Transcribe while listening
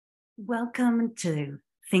Welcome to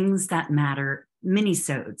Things That Matter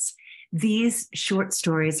Minisodes. These short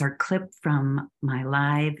stories are clipped from my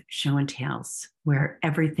live show and tales, where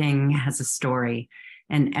everything has a story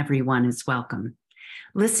and everyone is welcome.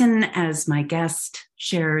 Listen as my guest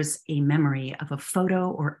shares a memory of a photo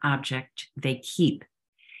or object they keep.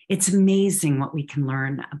 It's amazing what we can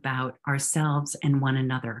learn about ourselves and one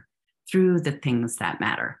another through the things that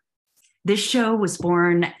matter. This show was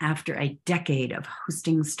born after a decade of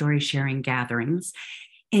hosting story sharing gatherings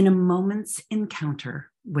in a moment's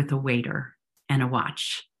encounter with a waiter and a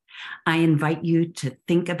watch. I invite you to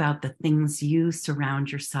think about the things you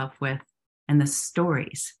surround yourself with and the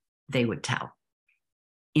stories they would tell.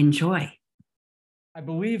 Enjoy. I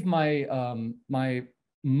believe my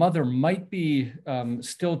mother might be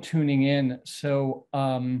still tuning in. So,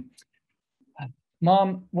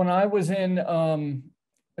 Mom, when I was in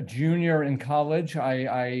a junior in college,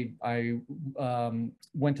 I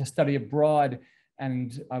went to study abroad,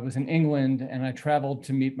 and I was in England, and I traveled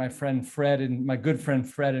to meet my friend Fred and my good friend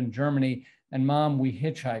Fred in Germany. And Mom, we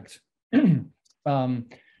hitchhiked a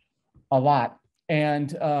lot.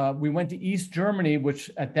 And we went to East Germany, which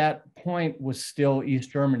at that point was still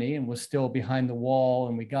East Germany and was still behind the wall.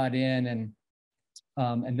 And we got in,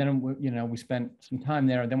 and then we spent some time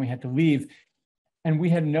there, and then we had to leave, and we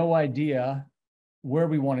had no idea where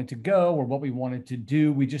we wanted to go or what we wanted to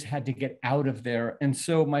do. We just had to get out of there. And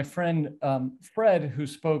so my friend Fred, who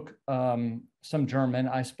spoke some German,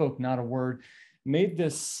 I spoke not a word, made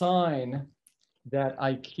this sign that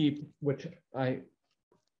I keep,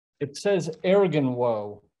 it says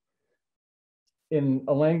Irgendwo in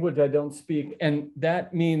a language I don't speak, and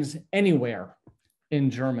that means anywhere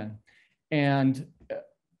in German. And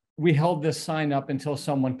we held this sign up until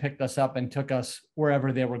someone picked us up and took us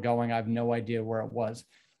wherever they were going. I have no idea where it was.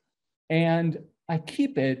 And I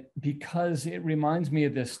keep it because it reminds me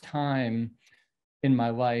of this time in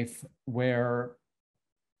my life where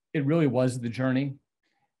it really was the journey.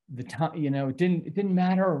 The time, it didn't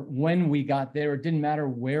matter when we got there. It didn't matter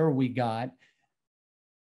where we got.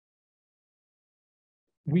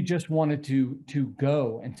 We just wanted to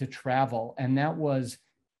go and to travel. And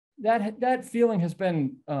that feeling has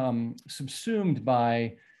been subsumed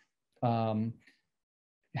by having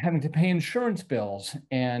to pay insurance bills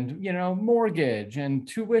and, mortgage and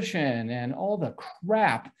tuition and all the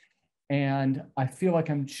crap. And I feel like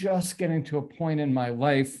I'm just getting to a point in my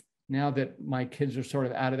life now that my kids are sort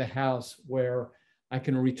of out of the house where I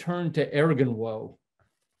can return to Irgendwo.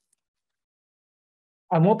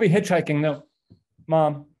 I won't be hitchhiking though,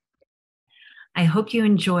 Mom. I hope you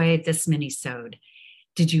enjoyed this minisode.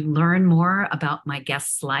 Did you learn more about my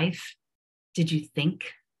guest's life? Did you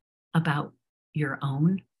think about your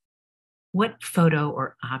own? What photo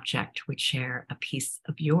or object would share a piece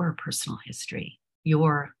of your personal history,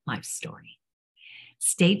 your life story?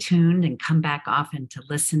 Stay tuned and come back often to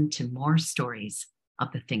listen to more stories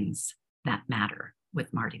of the things that matter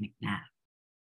with Marty McNabb.